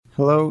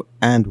Hello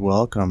and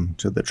welcome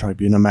to the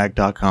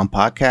TribunaMag.com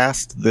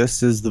podcast.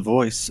 This is the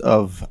voice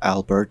of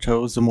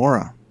Alberto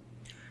Zamora.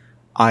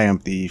 I am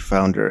the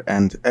founder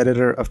and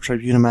editor of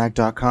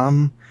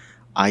TribunaMag.com.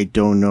 I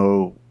don't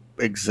know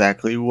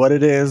exactly what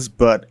it is,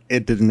 but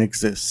it didn't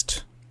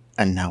exist.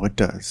 And now it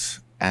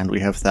does. And we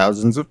have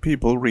thousands of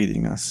people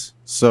reading us.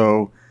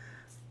 So,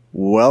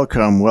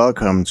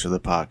 welcome to the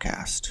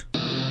podcast.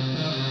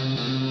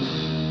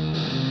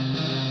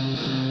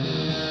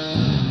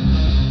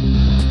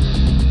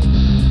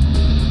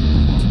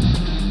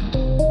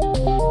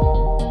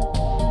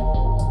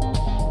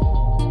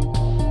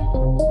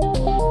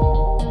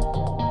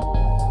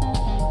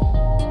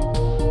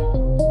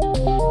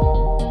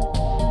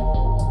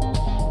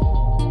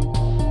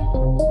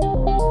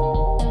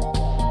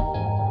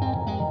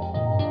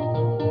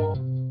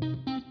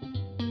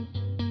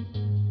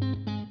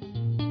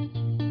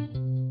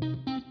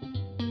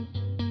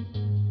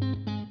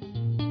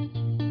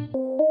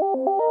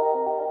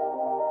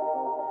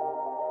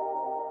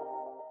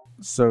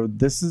 So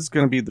this is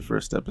going to be the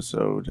first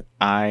episode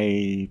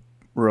I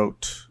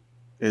wrote,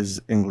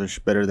 Is English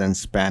Better Than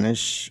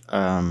Spanish?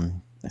 I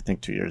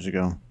think 2 years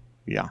ago.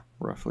 Yeah,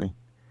 roughly.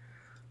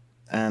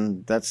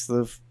 And that's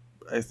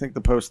I think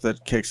the post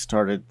that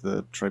kickstarted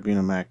the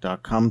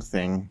TribunaMag.com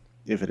thing,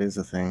 if it is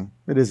a thing.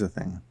 It is a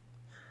thing.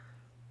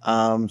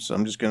 So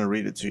I'm just going to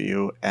read it to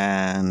you,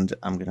 and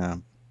I'm going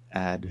to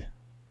add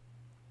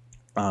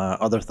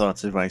other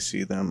thoughts if I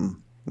see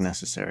them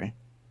necessary.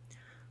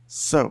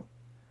 So,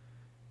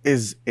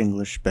 is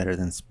English better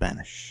than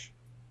Spanish?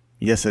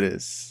 Yes, it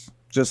is.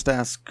 Just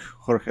ask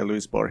Jorge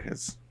Luis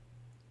Borges.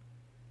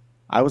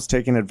 I was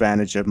taking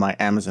advantage of my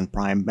Amazon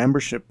Prime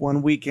membership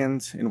one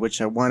weekend in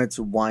which I wanted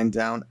to wind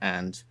down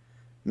and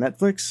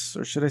Netflix,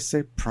 or should I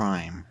say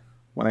Prime,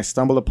 when I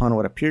stumbled upon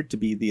what appeared to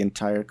be the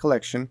entire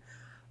collection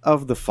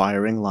of the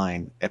Firing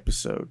Line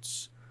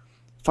episodes.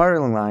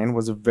 Firing Line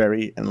was a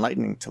very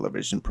enlightening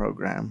television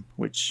program,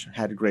 which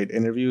had great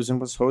interviews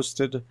and was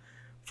hosted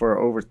for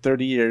over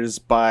 30 years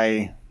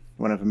by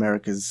one of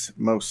America's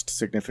most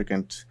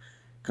significant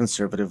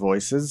conservative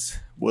voices,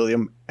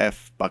 William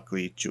F.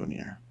 Buckley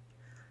Jr.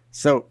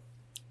 So,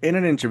 in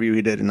an interview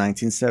he did in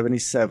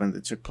 1977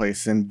 that took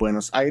place in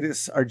Buenos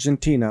Aires,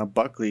 Argentina,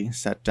 Buckley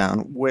sat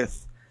down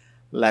with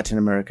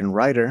Argentine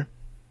writer,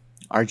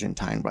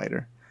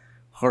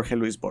 Jorge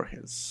Luis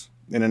Borges,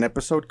 in an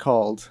episode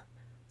called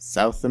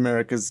South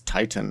America's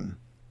Titan,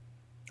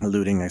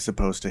 alluding, I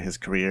suppose, to his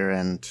career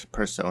and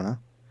persona.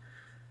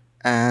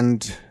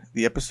 And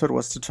the episode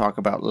was to talk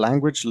about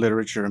language,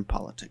 literature, and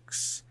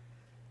politics.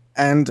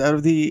 And out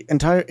of the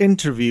entire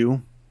interview,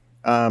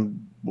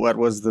 what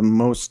was the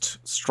most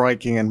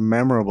striking and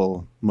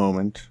memorable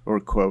moment,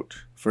 or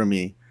quote, for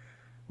me,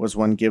 was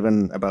one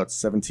given about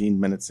 17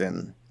 minutes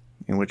in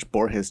which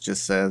Borges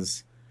just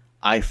says,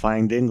 "I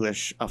find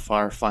English a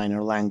far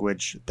finer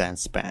language than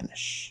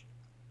Spanish."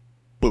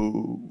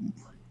 Boom.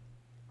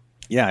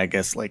 Yeah, I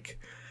guess,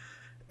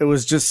 it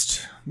was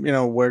just,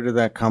 where did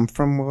that come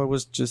from? Well, it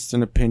was just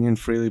an opinion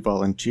freely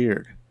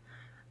volunteered.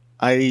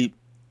 I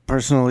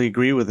personally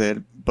agree with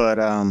it, but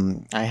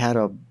I had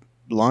a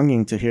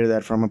longing to hear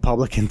that from a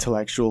public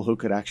intellectual who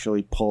could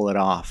actually pull it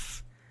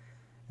off.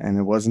 And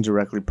it wasn't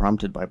directly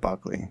prompted by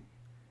Buckley.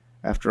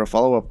 After a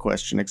follow-up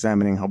question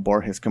examining how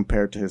Borges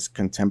compared to his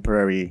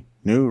contemporary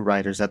new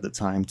writers at the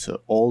time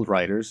to old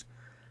writers,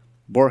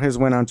 Borges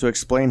went on to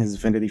explain his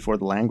affinity for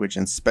the language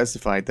and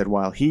specified that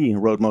while he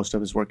wrote most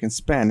of his work in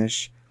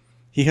Spanish,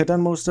 he had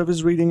done most of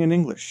his reading in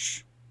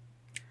English.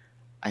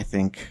 I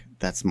think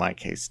that's my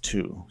case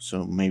too,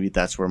 so maybe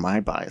that's where my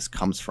bias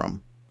comes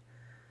from.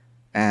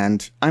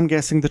 And I'm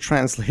guessing the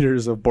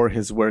translators of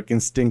Borges' work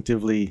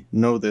instinctively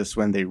know this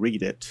when they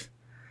read it.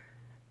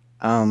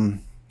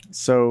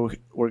 So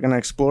we're going to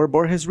explore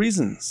Borges'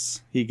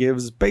 reasons. He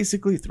gives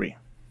basically 3.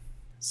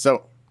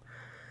 So,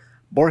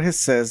 Borges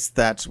says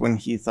that when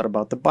he thought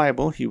about the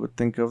Bible, he would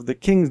think of the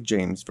King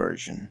James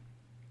Version,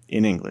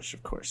 in English,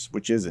 of course,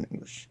 which is in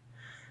English.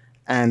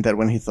 And that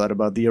when he thought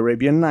about the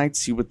Arabian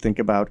Nights, he would think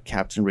about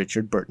Captain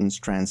Richard Burton's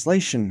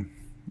translation.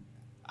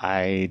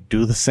 I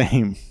do the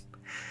same.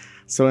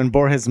 So in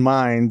Borges'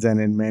 mind, and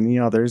in many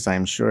others,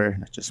 I'm sure,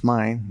 not just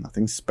mine,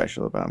 nothing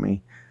special about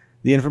me,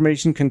 the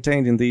information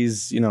contained in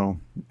these,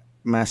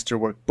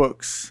 masterwork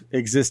books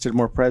existed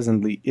more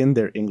presently in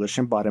their English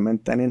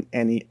embodiment than in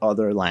any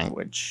other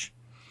language.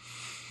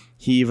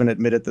 He even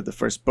admitted that the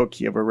first book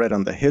he ever read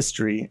on the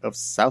history of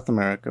South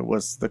America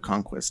was The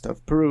Conquest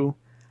of Peru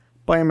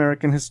by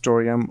American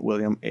historian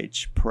William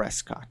H.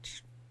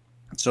 Prescott.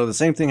 So the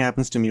same thing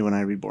happens to me when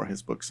I read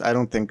Borges' books. I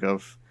don't think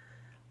of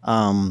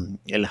I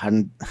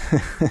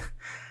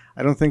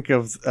don't think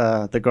of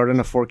The Garden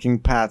of Forking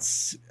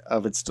Paths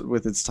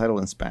with its title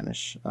in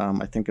Spanish.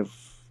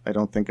 I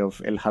don't think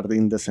of El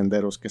Jardín de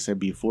Senderos que se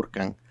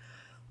bifurcan.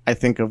 I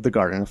think of The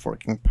Garden of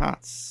Forking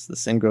Paths. The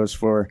same goes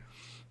for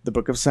The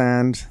Book of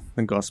Sand,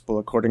 The Gospel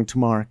According to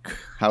Mark,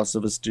 House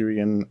of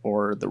Asterion,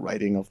 or The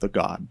Writing of the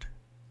God.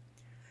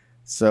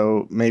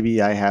 So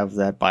maybe I have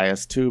that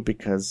bias too,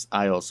 because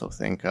I also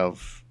think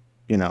of,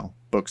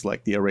 books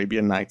like The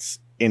Arabian Nights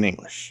in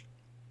English.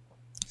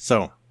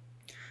 So,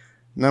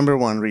 number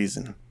one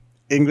reason.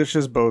 English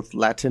is both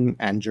Latin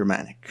and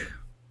Germanic.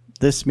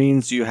 This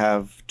means you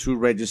have two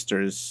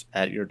registers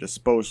at your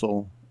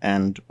disposal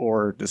and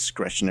or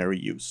discretionary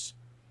use.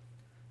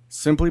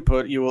 Simply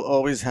put, you will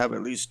always have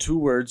at least two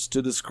words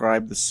to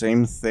describe the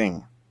same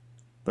thing,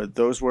 but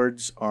those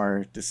words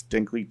are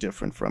distinctly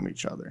different from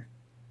each other.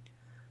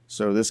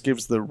 So this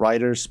gives the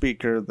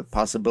writer-speaker the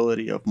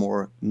possibility of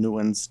more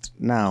nuanced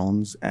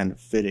nouns and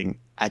fitting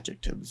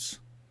adjectives.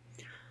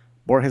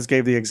 Borges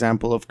gave the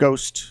example of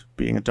ghost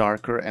being a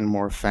darker and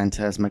more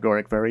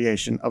phantasmagoric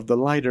variation of the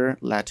lighter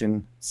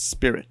Latin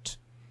spirit.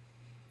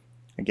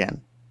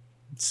 Again,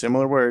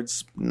 similar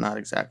words, not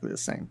exactly the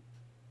same.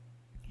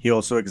 He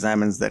also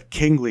examines that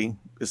kingly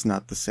is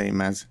not the same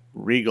as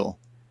regal,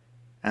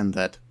 and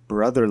that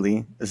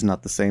brotherly is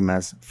not the same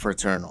as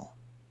fraternal.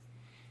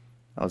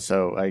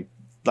 Also, I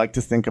like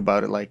to think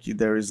about it like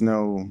there is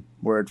no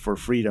word for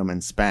freedom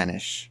in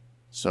Spanish.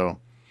 So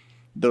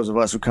those of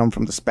us who come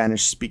from the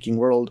Spanish-speaking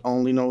world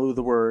only know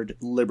the word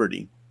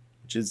liberty,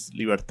 which is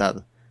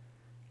libertad.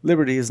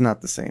 Liberty is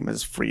not the same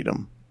as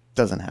freedom.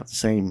 Doesn't have the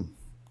same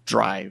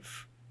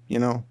drive, you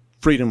know?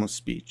 Freedom of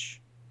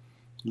speech.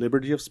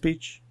 Liberty of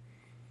speech?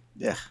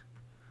 Yeah.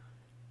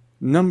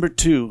 Number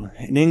two,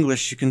 in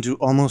English you can do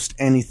almost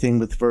anything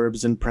with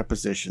verbs and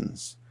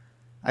prepositions.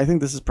 I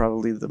think this is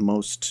probably the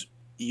most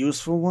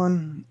useful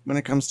one when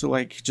it comes to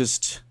like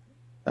just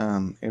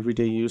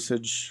everyday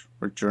usage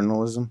or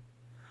journalism.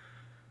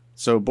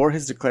 So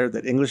Borges declared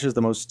that English is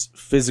the most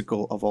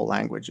physical of all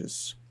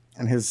languages,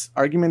 and his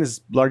argument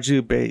is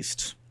largely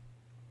based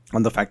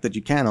on the fact that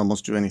you can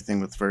almost do anything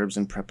with verbs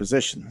and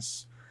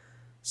prepositions.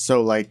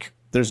 So like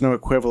there's no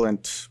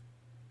equivalent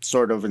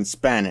sort of in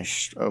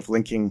Spanish of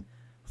linking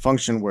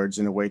function words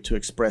in a way to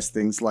express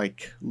things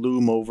like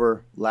loom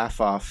over,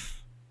 laugh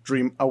off,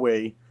 dream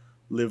away,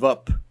 live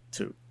up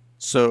to.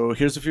 So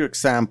here's a few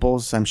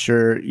examples. I'm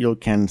sure you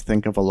can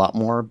think of a lot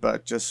more,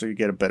 but just so you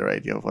get a better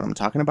idea of what I'm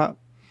talking about,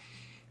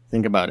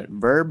 think about it.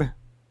 Verb,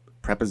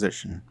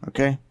 preposition.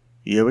 Okay,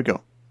 here we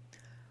go.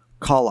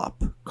 Call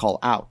up, call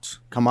out,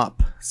 come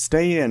up,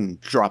 stay in,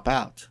 drop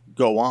out,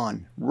 go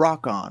on,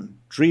 rock on,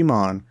 dream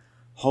on,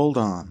 hold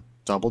on,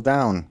 double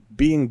down,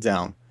 being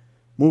down,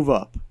 move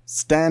up,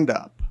 stand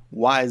up,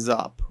 wise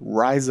up,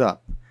 rise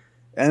up,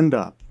 end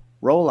up,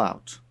 roll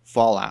out,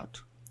 fall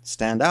out,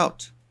 stand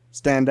out,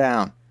 stand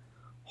down,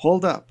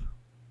 hold up,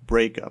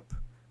 break up,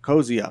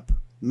 cozy up,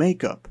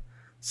 make up,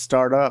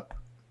 start up,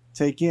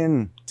 take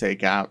in,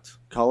 take out,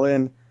 call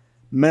in,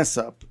 mess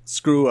up,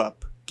 screw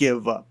up,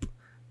 give up,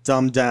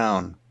 dumb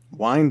down,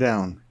 wind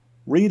down,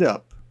 read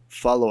up,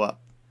 follow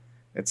up,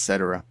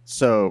 etc.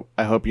 So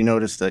I hope you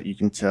noticed that you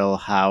can tell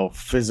how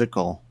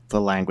physical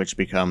the language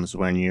becomes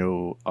when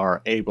you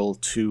are able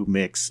to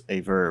mix a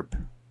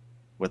verb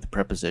with a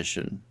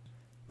preposition.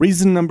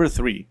 Reason number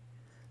three.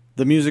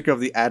 The music of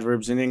the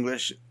adverbs in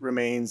English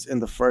remains in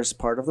the first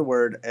part of the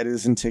word and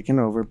isn't taken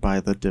over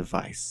by the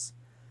device.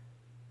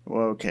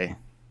 Okay,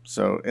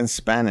 so in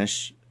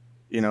Spanish,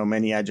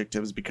 many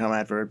adjectives become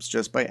adverbs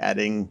just by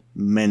adding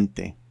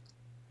mente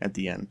at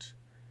the end,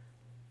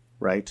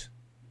 right?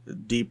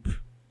 Deep,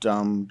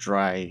 dumb,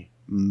 dry,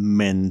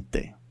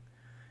 mente.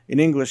 In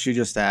English, you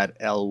just add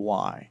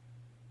ly,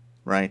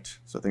 right?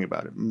 So think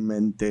about it.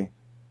 Mente,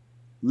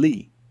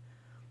 li.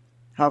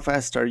 How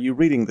fast are you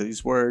reading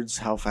these words?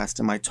 How fast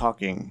am I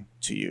talking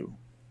to you?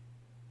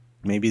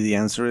 Maybe the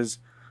answer is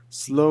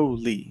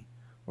slowly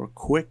or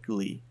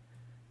quickly.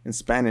 In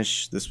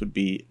Spanish, this would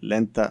be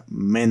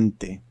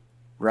lentamente,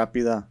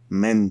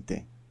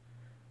 rápidamente.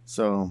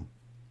 So,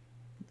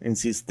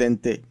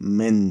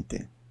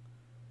 insistentemente.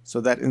 So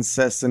that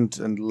incessant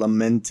and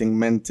lamenting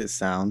mente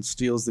sound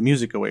steals the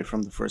music away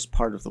from the first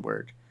part of the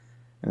word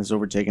and is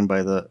overtaken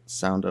by the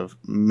sound of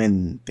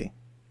mente.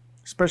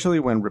 Especially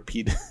when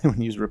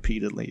used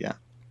repeatedly, yeah.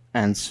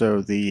 And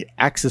so the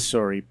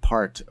accessory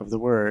part of the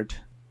word,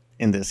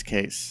 in this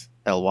case,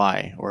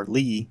 ly or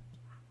li,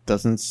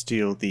 doesn't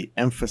steal the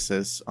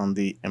emphasis on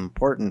the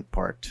important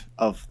part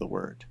of the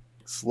word.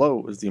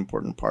 Slow is the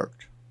important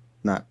part,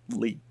 not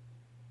li.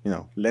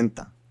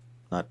 Lenta,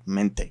 not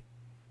mente.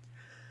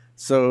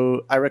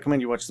 So I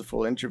recommend you watch the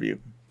full interview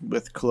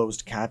with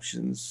closed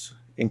captions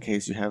in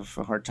case you have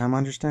a hard time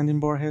understanding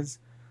Borges.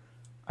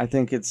 I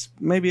think it's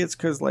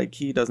because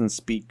he doesn't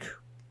speak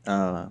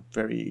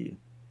very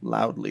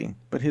loudly,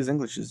 but his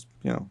English is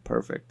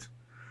perfect.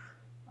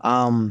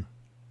 And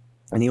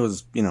he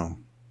was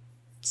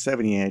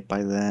 78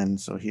 by then,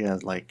 so he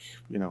had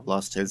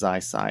lost his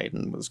eyesight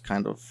and was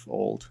kind of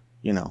old,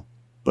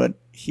 But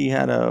he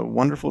had a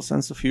wonderful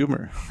sense of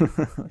humor.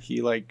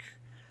 He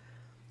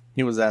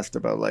was asked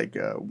about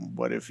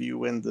what if you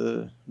win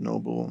the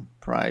Nobel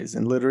Prize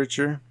in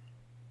Literature?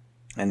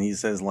 And he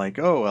says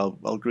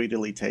I'll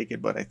greedily take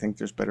it, but I think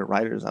there's better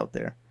writers out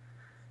there.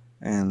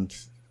 And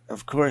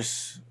of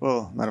course,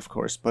 well, not of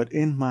course, but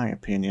in my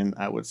opinion,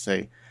 I would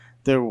say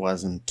there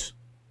wasn't.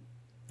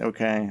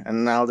 Okay,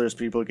 and now there's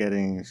people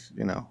getting,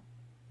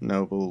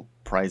 Nobel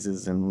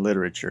Prizes in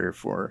Literature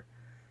for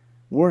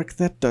work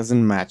that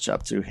doesn't match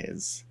up to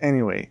his.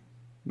 Anyway,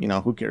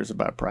 who cares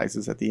about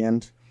prizes at the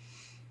end?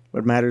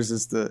 What matters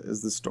is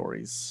the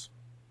stories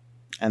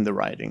and the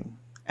writing,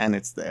 and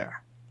it's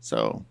there.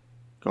 So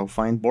go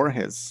find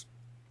Borges.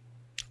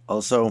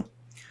 Also,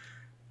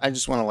 I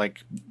just want to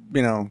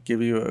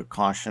give you a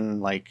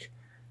caution.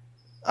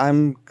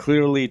 I'm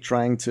clearly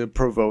trying to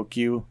provoke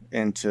you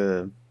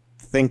into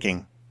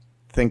thinking,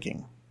 so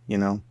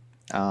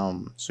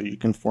you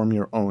can form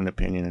your own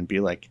opinion and be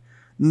like,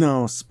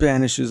 no,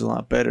 Spanish is a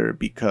lot better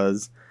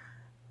because,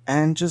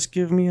 and just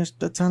give me a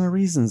ton of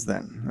reasons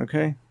then,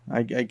 okay?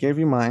 I gave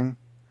you mine,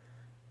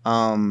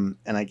 and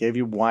I gave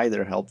you why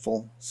they're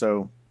helpful,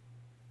 so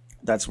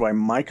that's why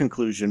my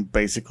conclusion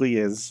basically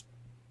is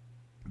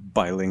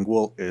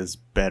bilingual is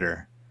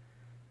better.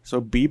 So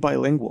be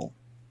bilingual.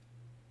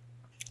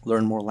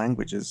 Learn more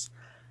languages.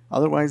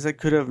 Otherwise, I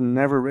could have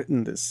never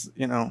written this,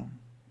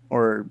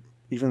 or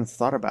even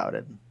thought about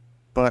it.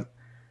 But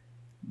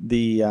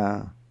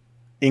the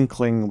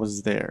inkling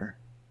was there.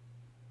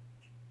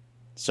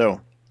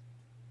 So,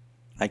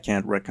 I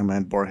can't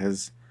recommend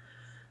Borges'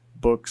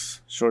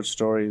 books, short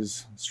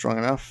stories strong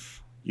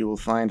enough. You will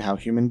find how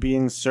human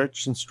beings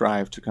search and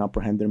strive to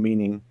comprehend their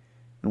meaning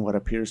in what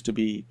appears to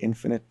be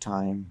infinite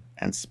time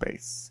and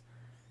space,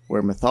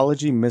 where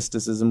mythology,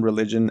 mysticism,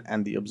 religion,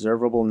 and the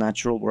observable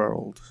natural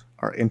world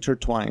are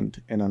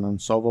intertwined in an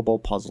unsolvable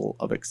puzzle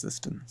of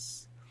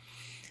existence.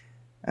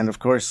 And of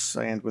course,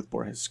 I end with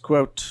Borges'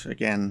 quote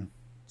again,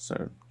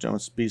 so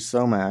don't be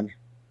so mad.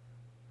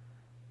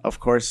 Of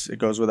course, it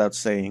goes without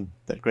saying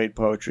that great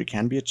poetry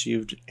can be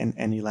achieved in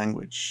any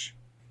language.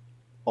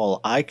 All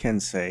I can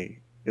say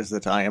is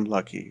that I am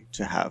lucky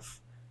to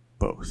have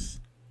both.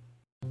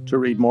 To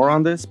read more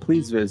on this,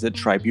 please visit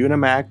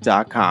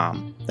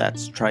tribunamag.com.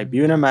 That's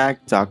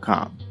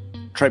tribunamag.com.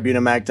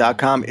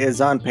 Tribunamag.com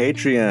is on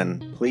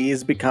Patreon.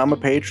 Please become a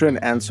patron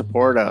and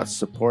support us.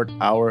 Support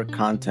our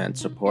content.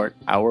 Support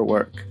our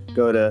work.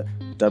 Go to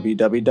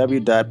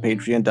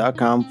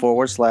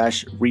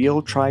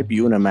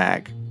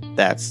www.patreon.com/realtribunamag.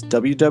 That's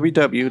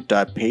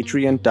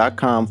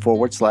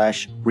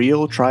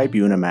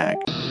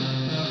www.patreon.com/realtribunamag.